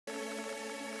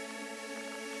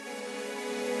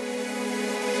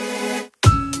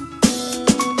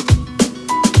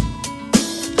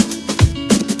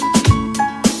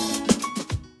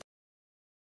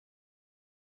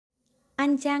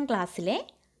5ാം ക്ലാസ്സിലെ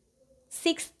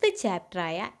 6th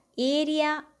ചാപ്റ്ററായ area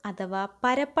അഥവാ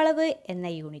പരപ്പളവ് എന്ന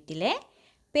യൂണിറ്റിലെ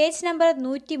പേജ് നമ്പർ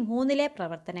 103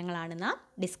 പ്രവർത്തനങ്ങളാണ് നാം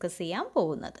ഡിസ്കസ് ചെയ്യാൻ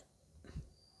പോകുന്നത്.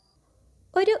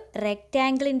 ഒരു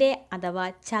റെക്റ്റാങ്കിളിൻ്റെ അഥവാ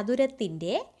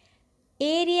ചതുരത്തിൻ്റെ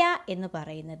ഏരിയ എന്ന്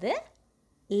പറയുന്നത്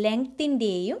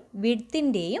ലെങ്ത്തിൻ്റെയും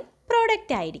വിഡ്ത്തിൻ്റെയും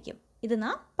പ്രോഡക്റ്റ് ആയിരിക്കും. ഇത്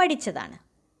നാം പഠിച്ചതാണ്.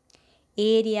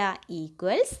 Area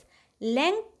equals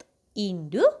length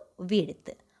into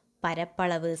width.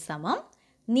 പരപ്പളവ് സമം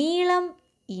നീളം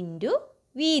ഇൻറ്റു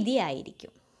വീതി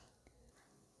ആയിരിക്കും.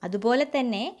 അതുപോലെ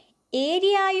തന്നെ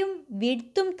ഏരിയയും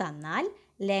വിഡ്ത്തും തന്നാൽ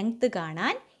ലെങ്ത്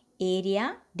കാണാൻ ഏരിയ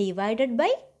ഡിവൈഡഡ് ബൈ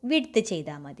വിഡ്ത്ത്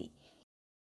ചെയ്താൽ മതി.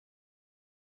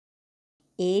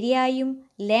 ഏരിയയും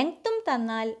ലെങ്ത്തും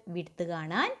തന്നാൽ വിഡ്ത്ത്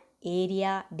കാണാൻ ഏരിയ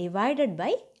ഡിവൈഡഡ്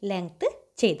ബൈ ലെങ്ത്ത്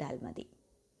ചെയ്താൽ മതി.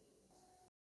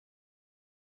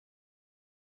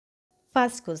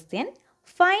 First question,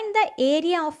 find the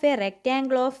area of a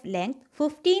rectangle of length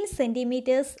 15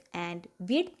 centimeters and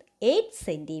width 8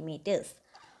 centimeters.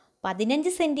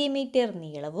 15 centimetre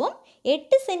നീളവും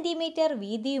 8 സെൻറ്റിമീറ്റർ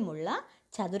വീതിയുമുള്ള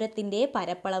ചതുരത്തിൻ്റെ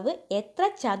പരപ്പളവ് എത്ര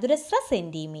ചതുരശ്ര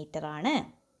സെൻറ്റിമീറ്റർ ആണ്?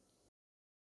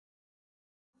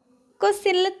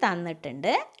 ക്വസ്റ്റ്യനിൽ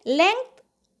തന്നിട്ടുണ്ട് ലെങ്ത്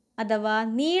അഥവാ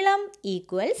നീളം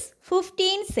ഈക്വൽസ്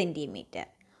 15 സെൻറ്റിമീറ്റർ,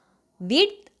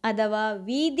 വിഡ്ത്ത് അഥവാ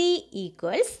വീതി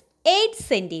equals 8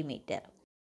 centimetre.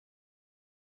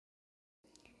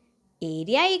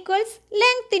 Area equals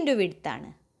length into width ആണ്.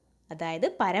 അതായത്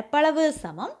പരപ്പളവ്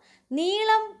സമം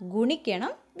നീളം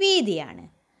ഗുണിക്കണം വീതിയാണ്.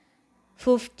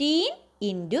 15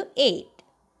 ഇൻറ്റു 8.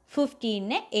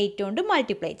 15നെ 8 കൊണ്ട്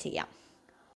മൾട്ടിപ്ലൈ ചെയ്യാം.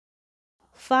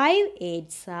 5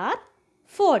 8s are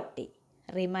 40.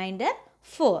 Reminder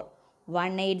 4.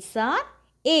 1 8s are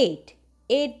 8.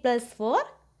 8 plus 4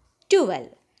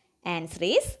 12. Answer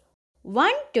is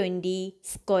 120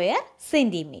 square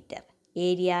centimeter.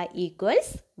 Area equals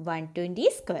 120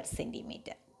 square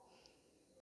centimeter.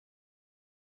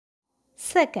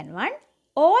 Second one,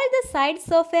 all the sides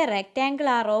of a rectangle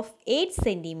are of 8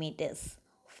 centimeters.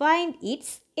 Find its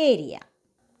area.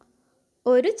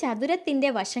 ഒരു ചതുരത്തിൻ്റെ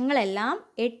വശങ്ങളെല്ലാം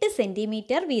 8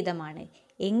 centimetre വീതമാണ്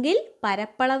എങ്കിൽ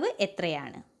പരപ്പളവ്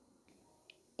എത്രയാണ്?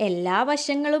 എല്ലാ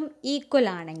വശങ്ങളും equal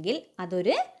ആണെങ്കിൽ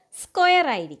അതൊരു സ്ക്വയർ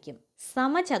ആയിരിക്കും,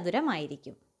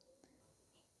 സമചതുരമായിരിക്കും.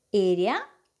 Area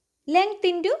length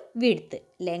into width.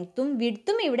 ലെങ്ത്തും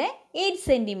വിഡ്ത്തും ഇവിടെ 8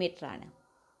 സെൻറ്റിമീറ്റർ ആണ്.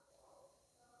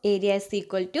 Area is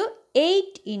equal to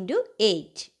 8 into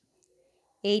 8.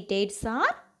 8 8s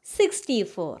are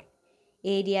 64.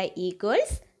 Area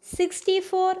equals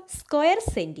 64 square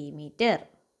centimetre.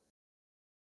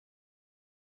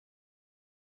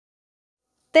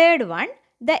 Third one,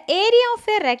 the area of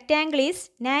a rectangle is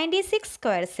 96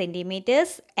 square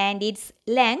centimeters and its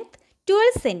length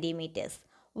 12 centimeters.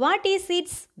 What is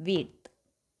its width?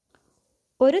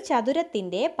 ഒരു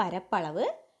ചതുരത്തിൻ്റെ പരപ്പളവ്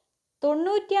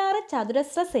 96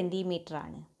 ചതുരശ്ര centimetre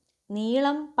ആണ്.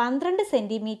 നീളം 12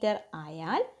 centimetre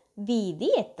ആയാൽ വീതി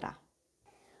എത്ര?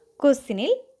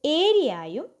 ക്വസ്റ്റ്യനിൽ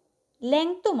ഏരിയയും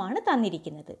ലെങ്ത്തുമാണ്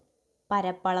തന്നിരിക്കുന്നത്,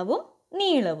 പരപ്പളവും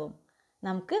നീളവും.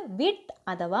 നമുക്ക് വിഡ്ത്ത്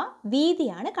അഥവാ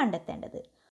വീതിയാണ് കണ്ടെത്തേണ്ടത്.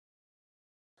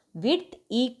 Width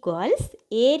equals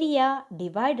area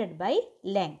divided by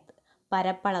length.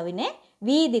 പരപ്പളവിനെ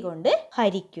വീതി കൊണ്ട്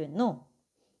ഹരിക്കുന്നു.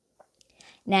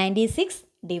 96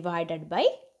 ഡിവൈഡഡ് ബൈ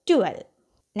 12.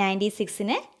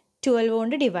 96നെ 12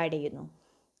 കൊണ്ട് ഡിവൈഡ് ചെയ്യുന്നു.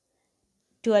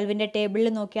 12ൻ്റെ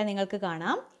ടേബിളിൽ നോക്കിയാൽ നിങ്ങൾക്ക്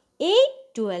കാണാം 8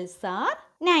 12s are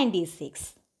 96.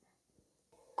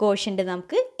 കോഷ്യൻ്റ്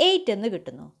നമുക്ക് 8 എന്ന്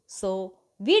കിട്ടുന്നു. So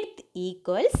width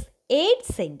equals 8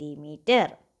 centimetre.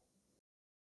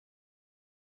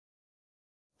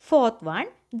 Fourth one,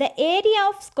 the area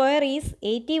of square is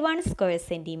 81 square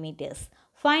centimeters.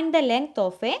 Find the length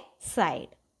of a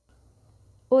side.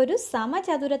 ഒരു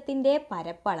സമചതുരത്തിൻ്റെ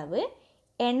പരപ്പളവ്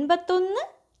 81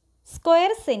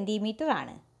 സ്ക്വയർ സെൻറ്റിമീറ്റർ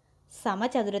ആണ്.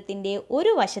 സമചതുരത്തിൻ്റെ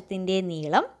ഒരു വശത്തിൻ്റെ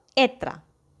നീളം എത്ര?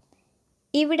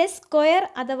 ഇവിടെ സ്ക്വയർ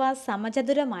അഥവാ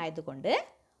സമചതുരമായതുകൊണ്ട്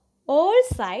ഓൾ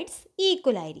സൈഡ്സ്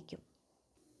ഈക്വൽ ആയിരിക്കും.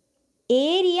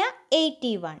 ഏരിയ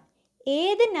 81.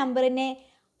 ഏത് നമ്പറിനെ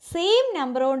സെയിം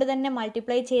നമ്പർ കൊണ്ട് തന്നെ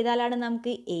മൾട്ടിപ്ലൈ ചെയ്താലാണ്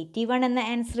നമുക്ക് 81 എന്ന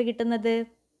ആൻസർ കിട്ടുന്നത്?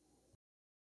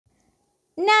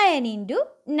 9 into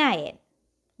 9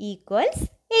 equals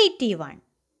 81.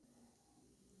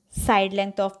 Side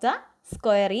length of the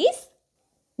square is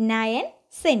 9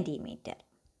 centimetre.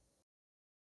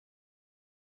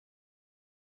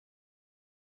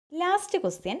 Last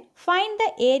question, find the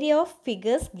area of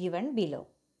figures given below.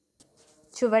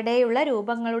 ചുവടെയുള്ള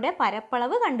രൂപങ്ങളുടെ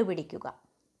പരപ്പളവ് കണ്ടുപിടിക്കുക.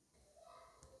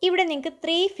 ഇവിടെ നിങ്ങൾക്ക്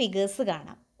 3 ഫിഗേഴ്സ്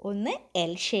കാണാം. ഒന്ന്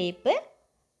എൽ ഷേപ്പ്,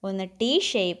 ഒന്ന് ടി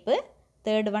ഷേപ്പ്,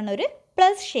 തേർഡ് വൺ ഒരു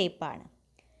പ്ലസ് ഷേപ്പാണ്.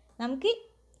 നമുക്ക്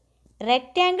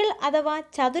റെക്റ്റാങ്കിൾ അഥവാ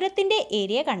ചതുരത്തിൻ്റെ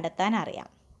ഏരിയ കണ്ടെത്താൻ അറിയാം.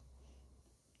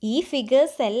 ഈ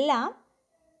ഫിഗേഴ്സ് എല്ലാം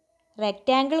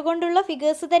റെക്റ്റാങ്കിൾ കൊണ്ടുള്ള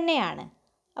ഫിഗേഴ്സ് തന്നെയാണ്.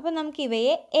 അപ്പോൾ നമുക്ക്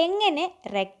ഇവയെ എങ്ങനെ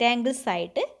റെക്റ്റാങ്കിൾസ്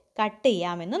ആയിട്ട് കട്ട്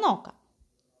ചെയ്യാമെന്ന് നോക്കാം.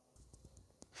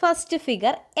 ഫസ്റ്റ്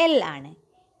ഫിഗർ എൽ ആണ്.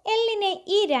 എല്ലിനെ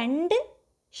ഈ രണ്ട്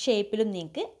ഷേപ്പിലും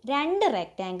നിങ്ങൾക്ക് രണ്ട്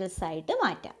റെക്റ്റാങ്കിൾസ് ആയിട്ട്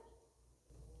മാറ്റാം.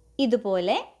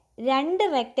 ഇതുപോലെ രണ്ട്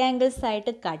റെക്റ്റാങ്കിൾസ്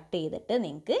ആയിട്ട് കട്ട് ചെയ്തിട്ട്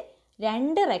നിങ്ങൾക്ക്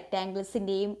രണ്ട്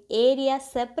റെക്റ്റാങ്കിൾസിൻ്റെയും ഏരിയ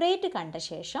സെപ്പറേറ്റ് കണ്ട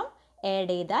ശേഷം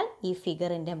ആഡ് ചെയ്താൽ ഈ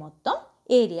ഫിഗറിൻ്റെ മൊത്തം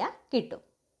ഏരിയ കിട്ടും.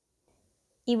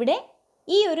 ഇവിടെ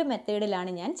ഈ ഒരു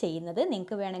മെത്തേഡിലാണ് ഞാൻ ചെയ്യുന്നത്.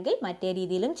 നിങ്ങൾക്ക് വേണമെങ്കിൽ മറ്റേ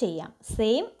രീതിയിലും ചെയ്യാം.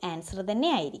 സെയിം ആൻസർ തന്നെ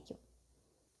ആയിരിക്കും.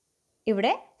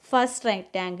 ഇവിടെ ഫസ്റ്റ്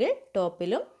റെക്റ്റാങ്കിൾ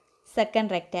ടോപ്പിലും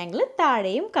സെക്കൻഡ് റെക്റ്റാങ്കിൾ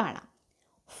താഴെയും കാണാം.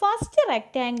 ഫസ്റ്റ്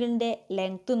റെക്റ്റാങ്കിളിൻ്റെ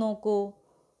ലെങ്ത്ത് നോക്കൂ.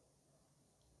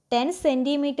 10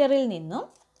 സെൻറ്റിമീറ്ററിൽ നിന്നും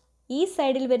ഈ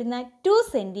സൈഡിൽ വരുന്ന 2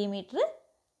 സെൻറ്റിമീറ്റർ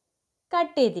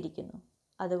കട്ട് ചെയ്തിരിക്കുന്നു.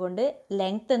 അതുകൊണ്ട്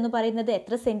ലെങ്ത്ത് എന്ന് പറയുന്നത്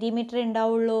എത്ര സെൻറ്റിമീറ്റർ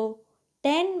ഉണ്ടാവുള്ളൂ?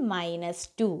 10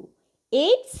 - 2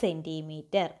 8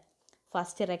 സെൻറ്റിമീറ്റർ.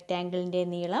 ഫസ്റ്റ് റെക്റ്റാങ്കിളിൻ്റെ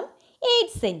നീളം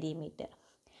 8 centimetre.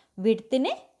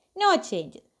 വിഡ്ത്തിന് no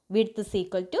change. Width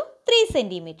 = 3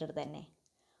 centimetre തന്നെ.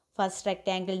 First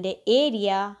റെക്റ്റാങ്കിളിൻ്റെ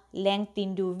area length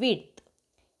into width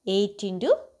 8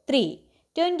 × 3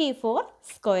 24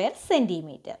 square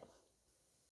centimetre.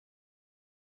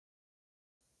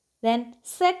 Then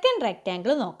second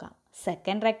rectangle നോക്കാം.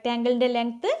 Second റെക്റ്റാങ്കിളിൻ്റെ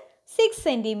length 6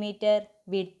 centimetre,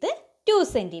 width 2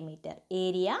 centimetre.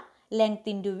 Area length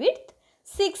into width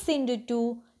 6 × 2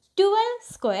 12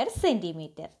 square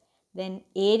centimetre. Then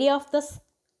area of the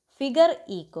figure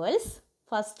equals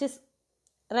first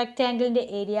റെക്റ്റാങ്കിളിൻ്റെ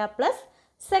area plus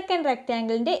second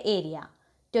റെക്റ്റാങ്കിളിൻ്റെ area.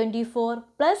 24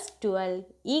 + 12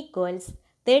 =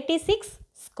 36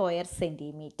 square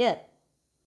centimetre.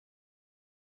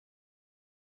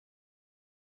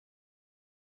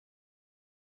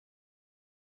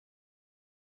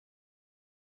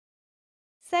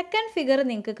 Second figure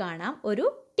നിങ്ങൾക്ക് കാണാം ഒരു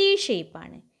T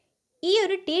ഷേപ്പാണ്. ഈ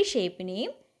ഒരു T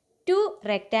ഷേപ്പിനെയും 2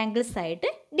 rectangles ആയിട്ട്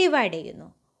divide ചെയ്യുന്നു.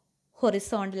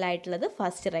 Horizontal ആയിട്ടുള്ളത്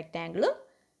first റെക്റ്റാങ്കിളും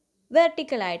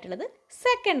vertical ആയിട്ടുള്ളത്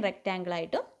സെക്കൻഡ്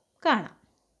റെക്റ്റാങ്കിളായിട്ടും കാണാം.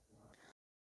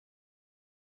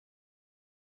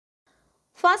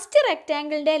 First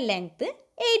റെക്റ്റാങ്കിളിൻ്റെ length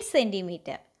 8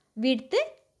 centimetre, width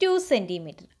 2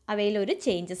 centimetre. അവയിൽ ഒരു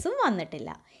ചേഞ്ചസും വന്നിട്ടില്ല.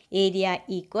 Area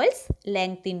equals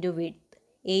length into width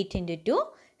 8 × 2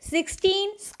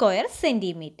 16 square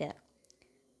centimetre.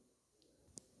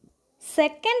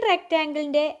 Second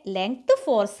റെക്റ്റാങ്കിളിൻ്റെ length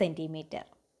 4 centimetre.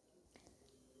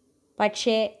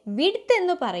 പക്ഷേ വിഡ്ത്ത്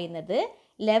എന്ന് പറയുന്നത്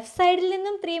ലെഫ്റ്റ് സൈഡിൽ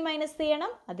നിന്നും 3 മൈനസ്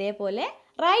ചെയ്യണം, അതേപോലെ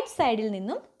റൈറ്റ് സൈഡിൽ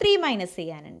നിന്നും 3 മൈനസ്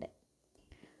ചെയ്യാനുണ്ട്.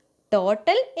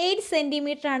 ടോട്ടൽ 8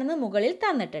 സെൻറ്റിമീറ്റർ ആണെന്ന് മുകളിൽ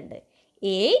തന്നിട്ടുണ്ട്.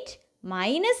 8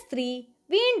 - 3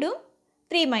 വീണ്ടും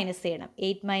 3 മൈനസ് ചെയ്യണം.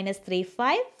 8 - 3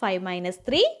 5, 5 -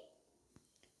 3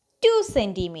 2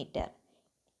 സെൻറ്റിമീറ്റർ.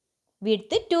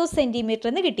 വിഡ്ത്ത് 2 സെൻറ്റിമീറ്റർ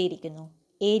എന്ന് കിട്ടിയിരിക്കുന്നു.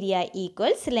 Area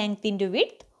equals length into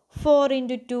width 4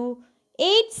 × 2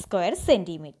 8 square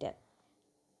centimetre.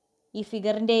 ഈ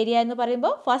ഫിഗറിൻ്റെ ഏരിയ എന്ന്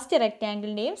പറയുമ്പോൾ ഫസ്റ്റ്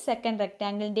റെക്റ്റാങ്കിളിൻ്റെയും സെക്കൻഡ്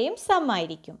റെക്റ്റാങ്കിളിൻ്റെയും സം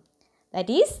ആയിരിക്കും.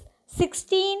 That is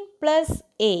 16 +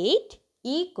 8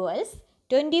 =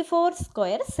 24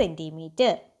 square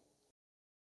centimetre.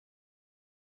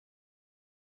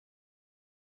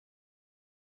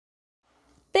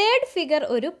 Third figure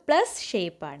ഒരു പ്ലസ്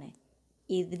ഷേപ്പാണ്.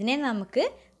 ഇതിനെ നമുക്ക്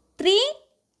 3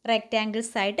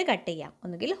 റെക്റ്റാങ്കിൾസ് ആയിട്ട് കട്ട് ചെയ്യാം.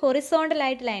 ഒന്നുകിൽ ഹൊറിസോണ്ടൽ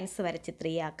ആയിട്ട് ലൈൻസ് വരച്ച്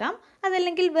 3 ആക്കാം,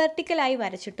 അതല്ലെങ്കിൽ വെർട്ടിക്കലായി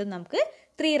വരച്ചിട്ടും നമുക്ക്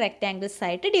 3 റെക്റ്റാങ്കിൾസ്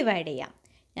ആയിട്ട് ഡിവൈഡ് ചെയ്യാം.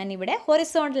 ഞാനിവിടെ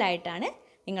ഹൊറിസോണ്ടൽ ആയിട്ടാണ്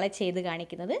നിങ്ങളെ ചെയ്ത്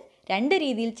കാണിക്കുന്നത്. രണ്ട്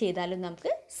രീതിയിൽ ചെയ്താലും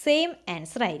നമുക്ക് സെയിം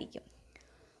ആൻസർ ആയിരിക്കും.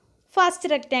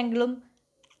 ഫസ്റ്റ് റെക്റ്റാങ്കിളും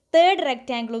തേർഡ്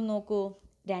റെക്റ്റാങ്കിളും നോക്കൂ,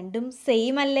 രണ്ടും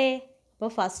സെയിം അല്ലേ?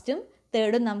 അപ്പോൾ ഫസ്റ്റും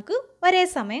തേർഡും നമുക്ക് ഒരേ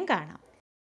സമയം കാണാം.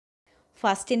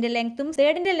 ഫസ്റ്റിൻ്റെ ലെങ്ത്തും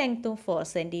തേർഡിൻ്റെ ലെങ്ത്തും 4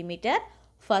 centimetre.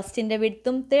 ഫസ്റ്റിൻ്റെ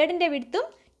വിഡ്ത്തും തേർഡിൻ്റെ വിഡ്ത്തും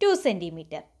 2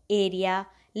 centimetre. Area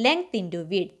length into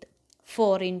width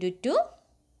 4 × 2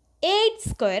 8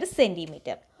 square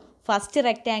centimetre. First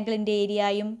റെക്റ്റാങ്കിളിൻ്റെ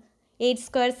ഏരിയയും 8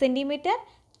 സ്ക്വയർ സെൻറ്റിമീറ്റർ,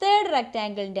 തേർഡ്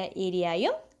റെക്റ്റാങ്കിളിൻ്റെ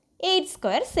ഏരിയയും 8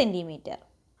 സ്ക്വയർ സെൻറ്റിമീറ്റർ.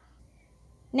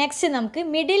 നെക്സ്റ്റ് നമുക്ക്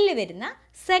മിഡിലിൽ വരുന്ന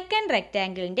സെക്കൻഡ്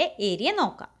റെക്റ്റാങ്കിളിൻ്റെ ഏരിയ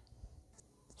നോക്കാം.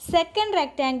 സെക്കൻഡ്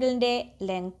റെക്റ്റാങ്കിളിൻ്റെ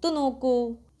ലെങ്ത്ത് നോക്കൂ,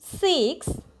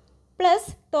 6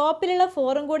 പ്ലസ് ടോപ്പിലുള്ള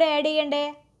 4ഉം കൂടെ ആഡ് ചെയ്യണ്ടേ?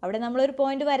 അവിടെ നമ്മളൊരു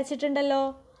point വരച്ചിട്ടുണ്ടല്ലോ.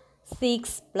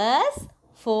 6 +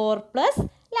 4 plus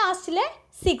ലാസ്റ്റിലെ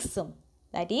 6ഉം,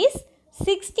 that is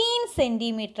 16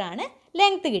 centimetre ആണ്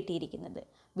ലെങ്ത്ത് കിട്ടിയിരിക്കുന്നത്.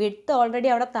 വിഡ്ത്ത് ഓൾറെഡി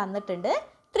അവിടെ തന്നിട്ടുണ്ട്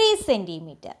 3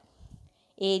 centimetre.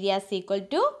 Area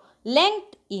 =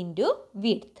 length into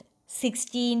width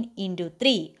 16 ×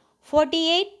 3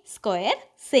 48 square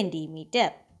centimetre.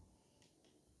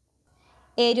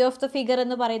 Area of the figure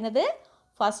എന്ന് പറയുന്നത്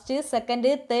ഫസ്റ്റ്,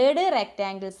 സെക്കൻഡ്, തേർഡ്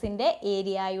റെക്റ്റാങ്കിൾസിൻ്റെ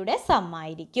ഏരിയയുടെ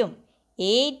സമ്മായിരിക്കും.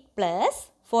 8 +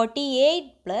 48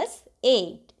 +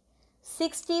 8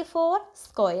 64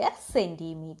 സ്ക്വയർ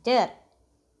സെൻറ്റിമീറ്റർ.